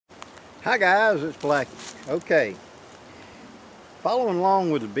Hi guys, it's Blackie. Okay, following along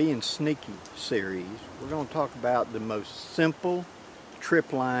with the Being Sneaky series, we're going to talk about the most simple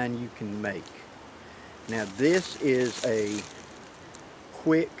trip line you can make. Now this is a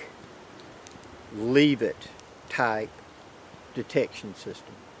quick leave it type detection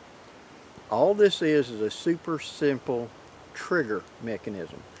system. All this is a super simple trigger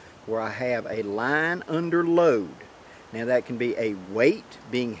mechanism where I have a line under load. Now that can be a weight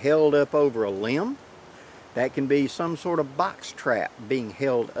being held up over a limb. That can be some sort of box trap being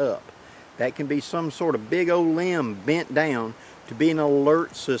held up. That can be some sort of big old limb bent down to be an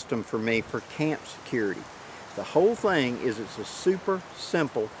alert system for me for camp security. The whole thing is it's a super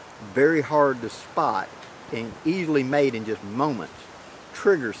simple, very hard to spot and easily made in just moments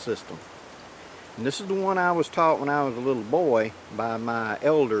trigger system. And this is the one I was taught when I was a little boy by my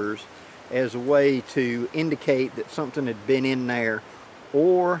elders as a way to indicate that something had been in there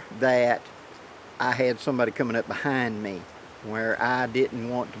or that I had somebody coming up behind me where I didn't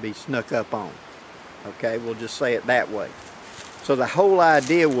want to be snuck up on. Okay, we'll just say it that way. So the whole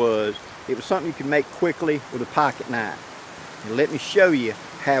idea was it was something you could make quickly with a pocket knife. And let me show you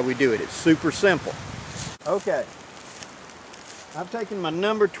how we do it. It's super simple. Okay, I've taken my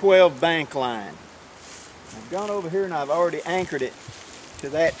number 12 bank line. I've gone over here and I've already anchored it to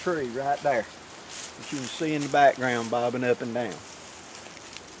that tree right there that you can see in the background bobbing up and down.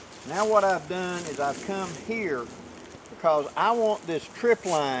 Now what I've done is I've come here because I want this trip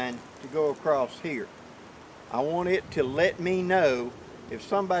line to go across here. I want it to let me know if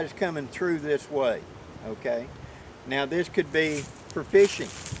somebody's coming through this way. Okay, now this could be for fishing.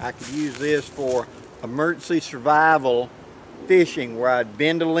 I could use this for emergency survival fishing where I'd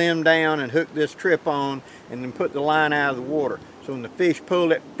bend a limb down and hook this trip on and then put the line out of the water. So when the fish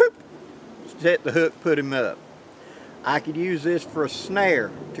pull it, boop, set the hook, put him up. I could use this for a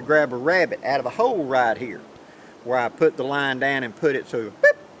snare to grab a rabbit out of a hole right here where I put the line down and put it so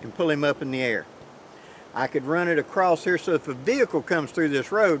boop, and pull him up in the air. I could run it across here so if a vehicle comes through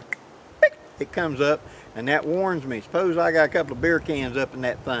this road, beep, it comes up and that warns me. Suppose I got a couple of beer cans up in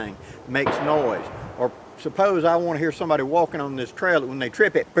that thing, makes noise. Or suppose I want to hear somebody walking on this trail that when they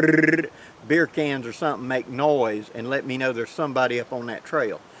trip it, beer cans or something make noise and let me know there's somebody up on that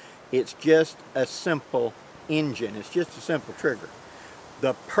trail. It's just a simple engine. It's just a simple trigger.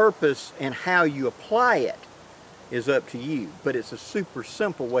 The purpose and how you apply it is up to you, but it's a super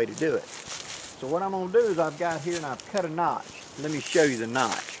simple way to do it. So what I'm going to do is I've got here and I've cut a notch. Let me show you the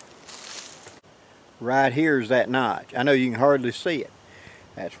notch. Right here is that notch. I know you can hardly see it.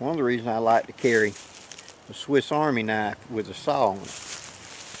 That's one of the reasons I like to carry a Swiss Army knife with a saw on it.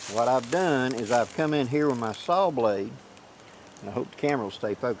 What I've done is I've come in here with my saw blade, and I hope the camera will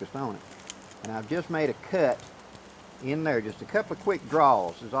stay focused on it. And I've just made a cut in there, just a couple of quick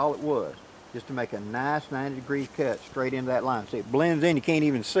draws is all it was, just to make a nice 90-degree cut straight into that line. See, it blends in, you can't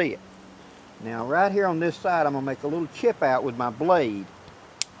even see it. Now right here on this side, I'm going to make a little chip out with my blade.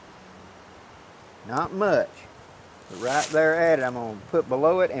 Not much, but right there at it, I'm going to put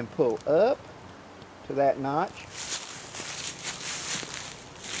below it and pull up to that notch.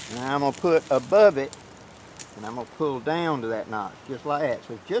 And I'm going to put above it and I'm going to pull down to that notch, just like that.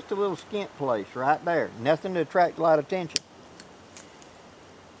 So just a little skint place right there. Nothing to attract a lot of attention.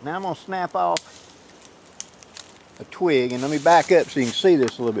 Now I'm going to snap off a twig, and let me back up so you can see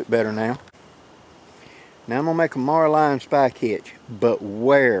this a little bit better now. Now I'm going to make a Marline spike hitch, but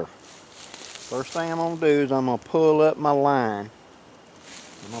where? First thing I'm going to do is I'm going to pull up my line.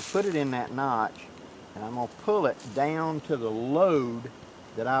 I'm going to put it in that notch, and I'm going to pull it down to the load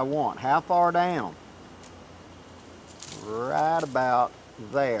that I want. How far down? Right about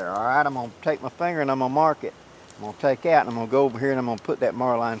there. Alright, I'm going to take my finger and I'm going to mark it. I'm going to take out and I'm going to go over here and I'm going to put that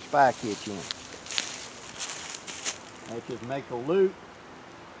Marline spike hitch in. Let's just make a loop,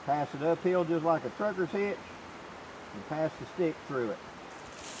 pass it uphill just like a trucker's hitch, and pass the stick through it.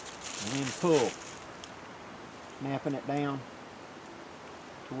 And then pull. Snapping it down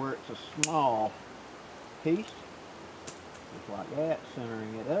to where it's a small piece. Just like that,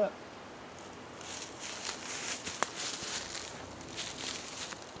 centering it up.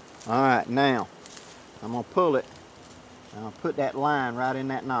 Alright, now I'm going to pull it and I'll put that line right in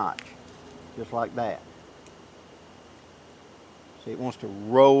that notch, just like that. See, it wants to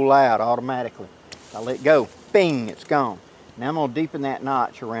roll out automatically. I let go, bing, it's gone. Now I'm going to deepen that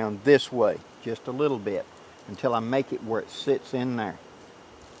notch around this way, just a little bit, until I make it where it sits in there.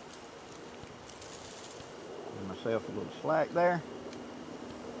 Give myself a little slack there.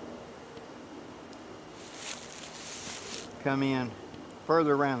 Come in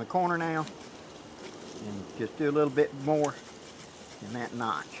further around the corner now and just do a little bit more in that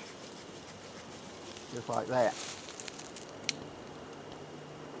notch. just like that.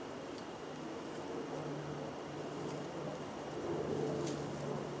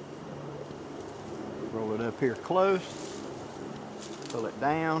 Roll it up here close, pull it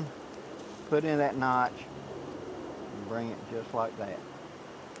down, put in that notch, and bring it just like that.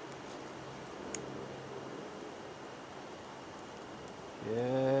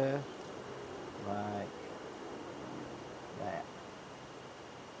 Just like that.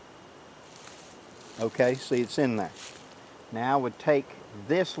 Okay, see, it's in there. Now I would take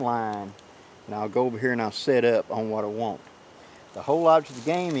this line and I'll go over here and I'll set up on what I want. The whole object of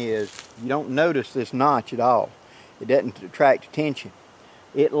the game is you don't notice this notch at all. It doesn't attract attention.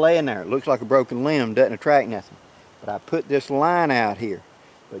 It laying there, it looks like a broken limb, doesn't attract nothing. But I put this line out here,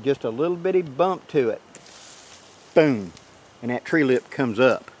 but just a little bitty bump to it. Boom, and that tree lip comes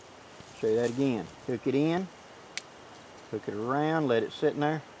up. Show you that again. Hook it in, hook it around, let it sit in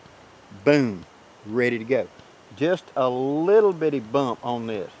there. Boom, ready to go. Just a little bitty bump on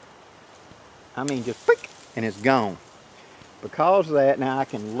this. I mean just quick, and it's gone. Because of that, now I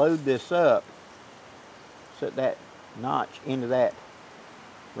can load this up, set that notch into that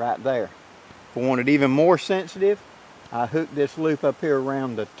right there. If I want it even more sensitive, I hook this loop up here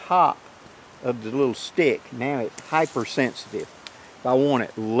around the top of the little stick. Now it's hypersensitive. If I want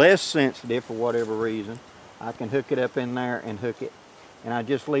it less sensitive for whatever reason, I can hook it up in there and hook it. And I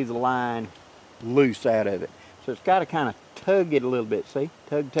just leave the line loose out of it. So it's got to kind of tug it a little bit, see?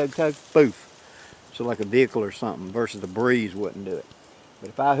 Tug, tug, tug, poof. So like a vehicle or something versus a breeze wouldn't do it. But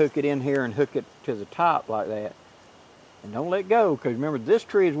if I hook it in here and hook it to the top like that, and don't let go, because remember this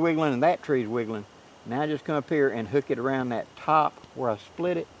tree is wiggling and that tree is wiggling. Now just come up here and hook it around that top where I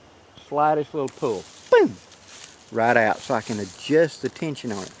split it, slightest little pull, boom, right out, so I can adjust the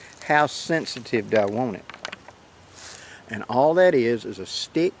tension on it. How sensitive do I want it? And all that is a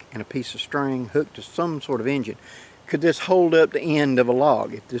stick and a piece of string hooked to some sort of engine. Could this hold up the end of a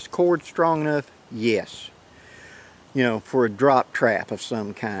log? If this cord's strong enough, yes. You know, for a drop trap of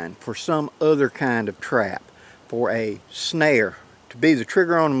some kind, for some other kind of trap, for a snare, to be the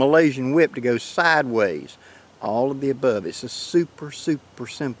trigger on a Malaysian whip to go sideways, all of the above. It's a super, super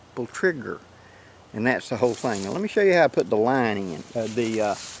simple trigger. And that's the whole thing. Now let me show you how I put the line in,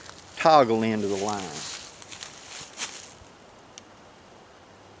 the toggle into the line.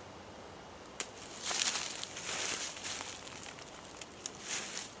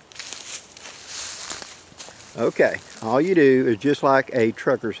 Okay, all you do is just like a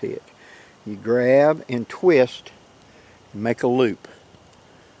trucker's hitch. You grab and twist and make a loop.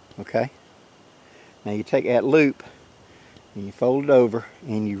 Okay? Now you take that loop and you fold it over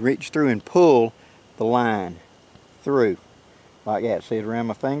and you reach through and pull the line through. Like that. See it around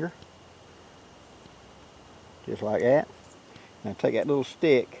my finger? Just like that. Now take that little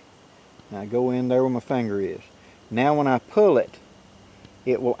stick and I go in there where my finger is. Now when I pull it,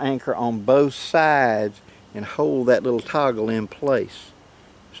 it will anchor on both sides and hold that little toggle in place.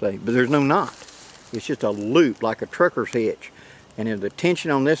 See, but there's no knot. It's just a loop like a trucker's hitch. And if the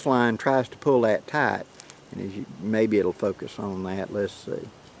tension on this line tries to pull that tight, and as you, maybe it'll focus on that. Let's see.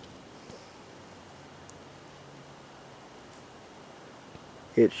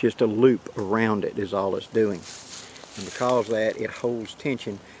 It's just a loop around it is all it's doing. And because of that, it holds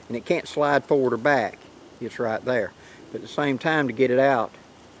tension. And it can't slide forward or back. It's right there. But at the same time, to get it out,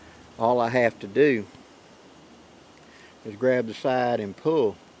 all I have to do is grab the side and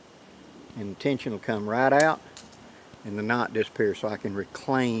pull, and the tension will come right out and the knot disappears, so I can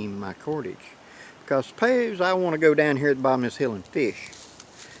reclaim my cordage. Because suppose I want to go down here at the bottom of this hill and fish,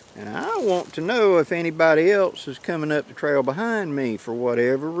 and I want to know if anybody else is coming up the trail behind me for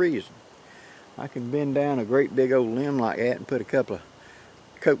whatever reason. I can bend down a great big old limb like that and put a couple of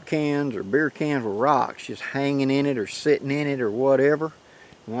Coke cans or beer cans with rocks just hanging in it or sitting in it or whatever,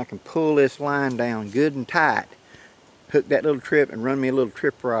 and I can pull this line down good and tight, hook that little trip and run me a little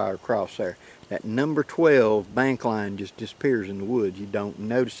trip wire across there. That number 12 bank line just disappears in the woods. You don't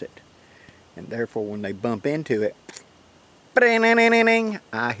notice it. And therefore when they bump into it,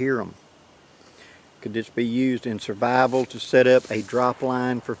 I hear them. Could this be used in survival to set up a drop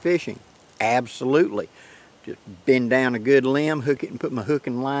line for fishing? Absolutely. Just bend down a good limb, hook it and put my hook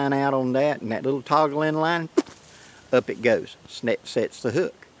and line out on that, and that little toggle in line, up it goes. Sets the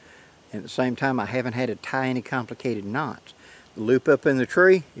hook. And at the same time, I haven't had to tie any complicated knots. The loop up in the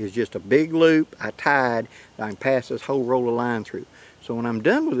tree is just a big loop I tied that I can pass this whole roll of line through. So when I'm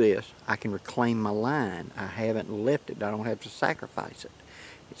done with this, I can reclaim my line. I haven't left it. I don't have to sacrifice it.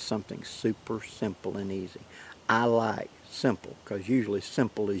 It's something super simple and easy. I like simple because usually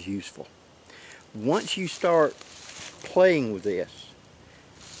simple is useful. Once you start playing with this,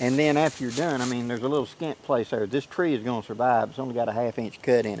 And then after you're done, I mean, there's a little skint place there. This tree is going to survive. It's only got a 1/2 inch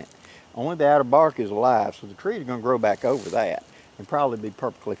cut in it. Only the outer bark is alive, so the tree is going to grow back over that and probably be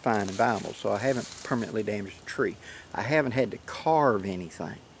perfectly fine and viable. So I haven't permanently damaged the tree. I haven't had to carve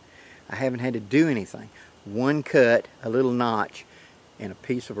anything. I haven't had to do anything. One cut, a little notch, and a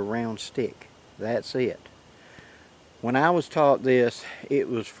piece of a round stick. That's it. When I was taught this, it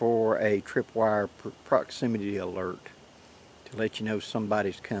was for a tripwire proximity alert to let you know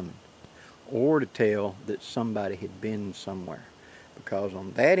somebody's coming, or to tell that somebody had been somewhere. Because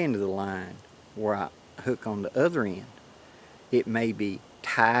on that end of the line, where I hook on the other end, it may be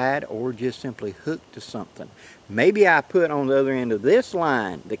tied or just simply hooked to something. Maybe I put on the other end of this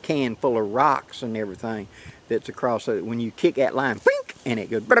line the can full of rocks and everything that's across, so that when you kick that line, bink, and it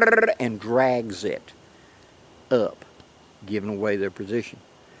goes and drags it up, giving away their position.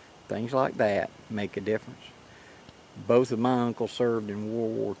 Things like that make a difference. Both of my uncles served in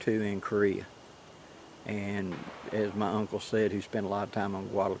World War II in Korea. And as my uncle said, who spent a lot of time on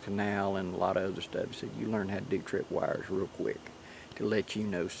Guadalcanal and a lot of other stuff, he said, you learn how to do tripwires real quick to let you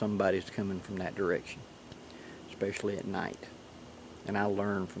know somebody's coming from that direction, especially at night. And I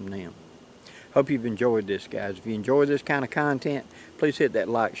learned from them. Hope you've enjoyed this, guys. If you enjoy this kind of content, please hit that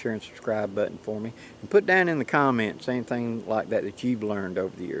like, share, and subscribe button for me. And put down in the comments anything like that that you've learned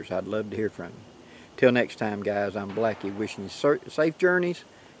over the years. I'd love to hear from you. Till next time, guys, I'm Blackie, wishing you safe journeys.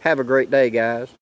 Have a great day, guys.